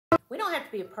don't have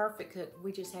to be a perfect cook,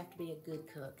 we just have to be a good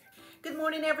cook. Good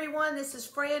morning, everyone. This is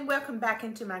Fran. Welcome back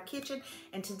into my kitchen.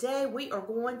 And today we are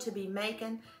going to be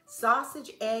making sausage,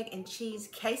 egg, and cheese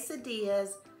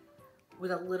quesadillas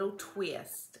with a little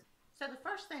twist. So the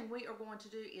first thing we are going to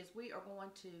do is we are going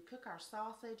to cook our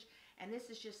sausage. And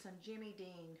this is just some Jimmy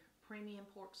Dean premium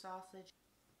pork sausage.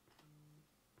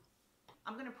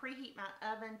 I'm going to preheat my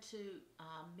oven to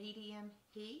medium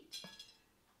heat.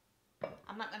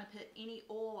 I'm not going to put any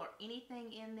oil or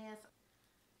anything in this.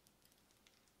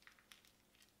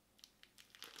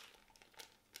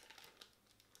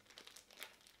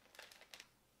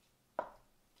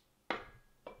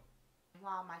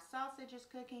 While my sausage is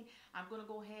cooking, I'm going to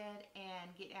go ahead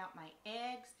and get out my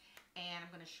eggs, and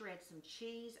I'm going to shred some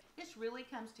cheese. This really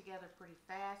comes together pretty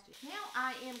fast. Now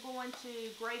I am going to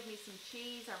grate me some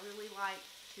cheese. I really like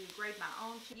to grate my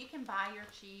own cheese. You can buy your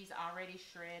cheese already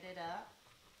shredded up.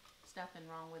 There's nothing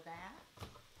wrong with that.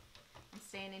 I'm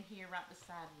standing here right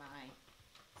beside my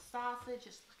sausage.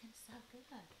 It's looking so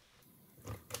good.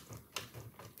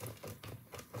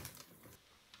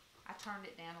 I turned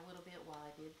it down a little bit while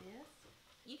I did this.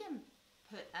 You can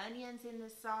put onions in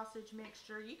this sausage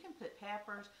mixture. You can put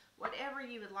peppers, whatever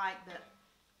you would like, but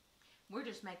we're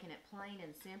just making it plain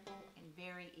and simple and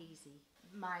very easy.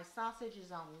 My sausage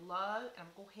is on low, and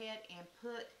I'm going to go ahead and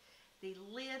put the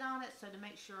lid on it so to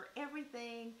make sure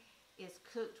everything is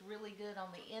cooked really good on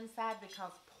the inside,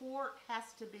 because pork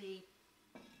has to be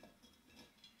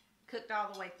cooked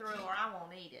all the way through or I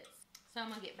won't eat it. So I'm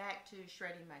going to get back to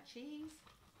shredding my cheese.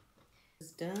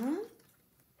 It's done.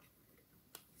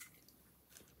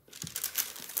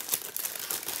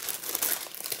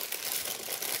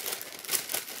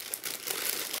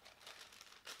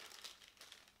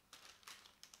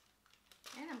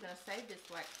 And I'm going to save this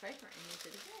wax paper and use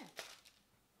it again.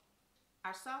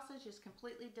 Our sausage is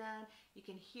completely done. You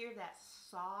can hear that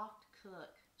soft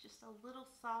cook, just a little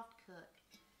soft cook.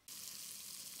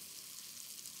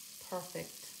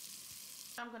 Perfect.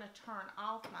 I'm going to turn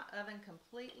off my oven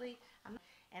completely,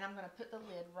 and I'm going to put the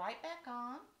lid right back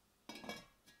on.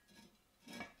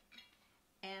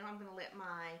 And I'm going to let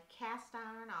my cast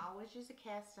iron, I always use a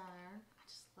cast iron. I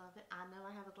just love it. I know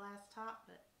I have a glass top,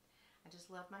 but I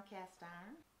just love my cast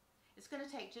iron. It's going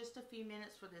to take just a few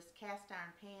minutes for this cast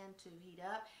iron pan to heat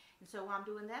up. And so while I'm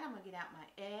doing that, I'm going to get out my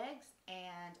eggs,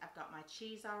 and I've got my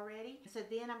cheese already. So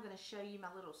then I'm going to show you my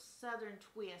little southern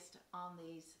twist on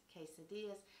these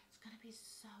quesadillas. It's going to be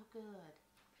so good.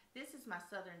 This is my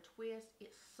southern twist.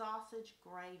 It's sausage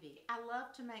gravy. I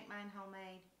love to make mine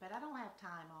homemade, but I don't have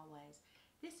time always.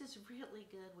 This is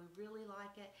really good. We really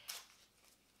like it.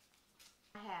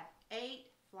 I have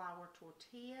 8 flour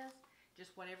tortillas.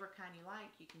 Just whatever kind you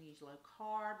like. You can use low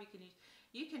carb.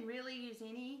 You can really use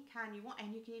any kind you want,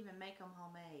 and you can even make them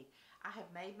homemade. I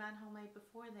have made mine homemade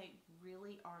before, and they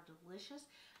really are delicious.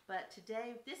 But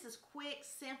today, this is quick,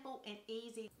 simple, and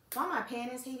easy. While my pan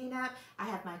is heating up, I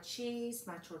have my cheese,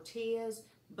 my tortillas,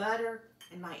 butter,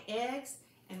 and my eggs,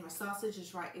 and my sausage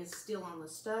is still on the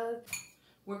stove.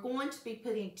 We're going to be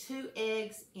putting 2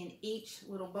 eggs in each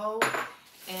little bowl.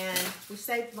 And we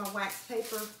saved my wax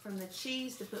paper from the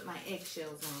cheese to put my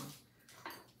eggshells on.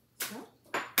 So,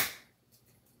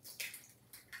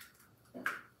 a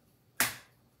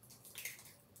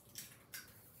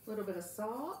little bit of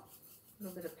salt, a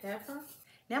little bit of pepper.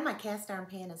 Now my cast iron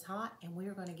pan is hot, and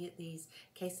we're going to get these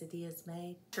quesadillas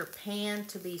made. Your pan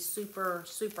to be super,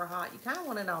 super hot. You kind of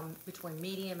want it on between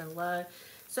medium and low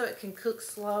so it can cook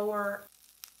slower.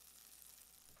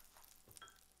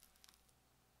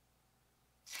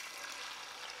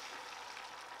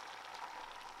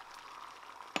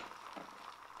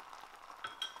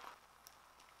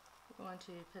 Going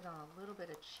to put on a little bit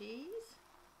of cheese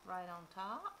right on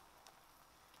top.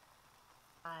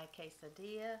 My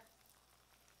quesadilla.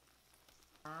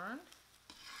 Burn.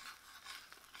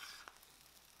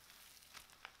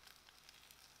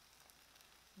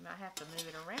 You might have to move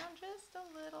it around just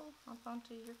a little up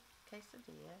onto your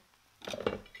quesadilla.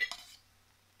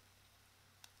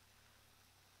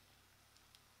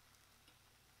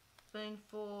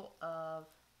 Spoonful of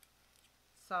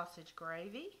sausage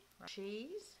gravy,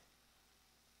 cheese.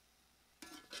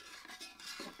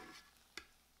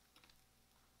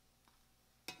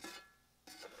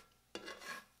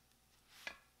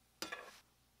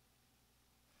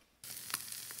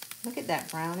 Look at that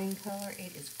browning color.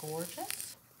 It is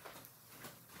gorgeous.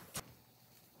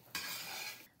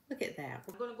 Look at that.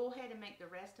 We're going to go ahead and make the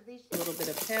rest of these. A little bit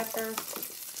of pepper.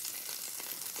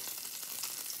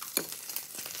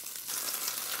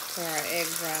 Pour our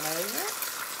eggs right over.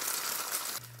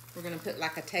 We're going to put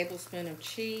like a tablespoon of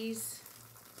cheese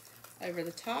over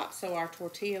the top so our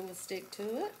tortilla will stick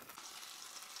to it.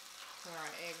 Pour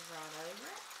our eggs right over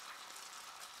it.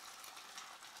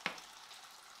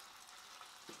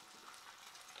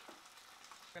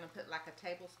 We're going to put like a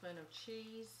tablespoon of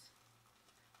cheese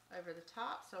over the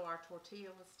top so our tortilla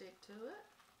will stick to it.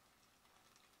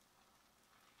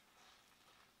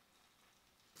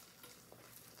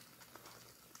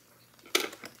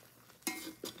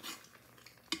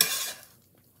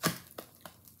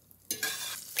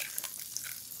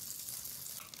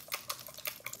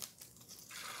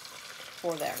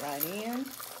 Pour that right in.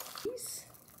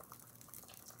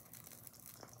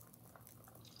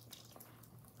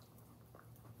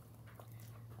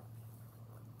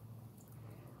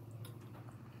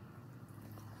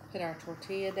 Put our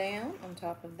tortilla down on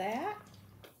top of that.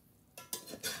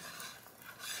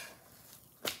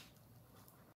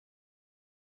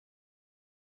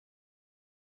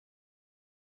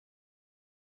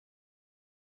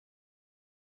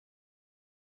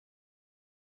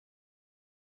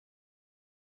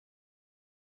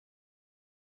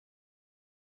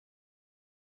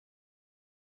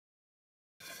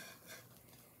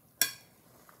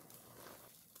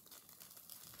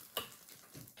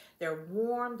 They're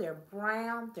warm, they're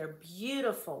brown, they're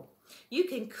beautiful. You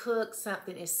can cook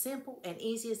something as simple and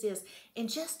easy as this in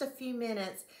just a few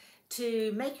minutes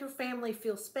to make your family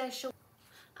feel special.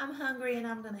 I'm hungry and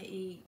I'm gonna eat.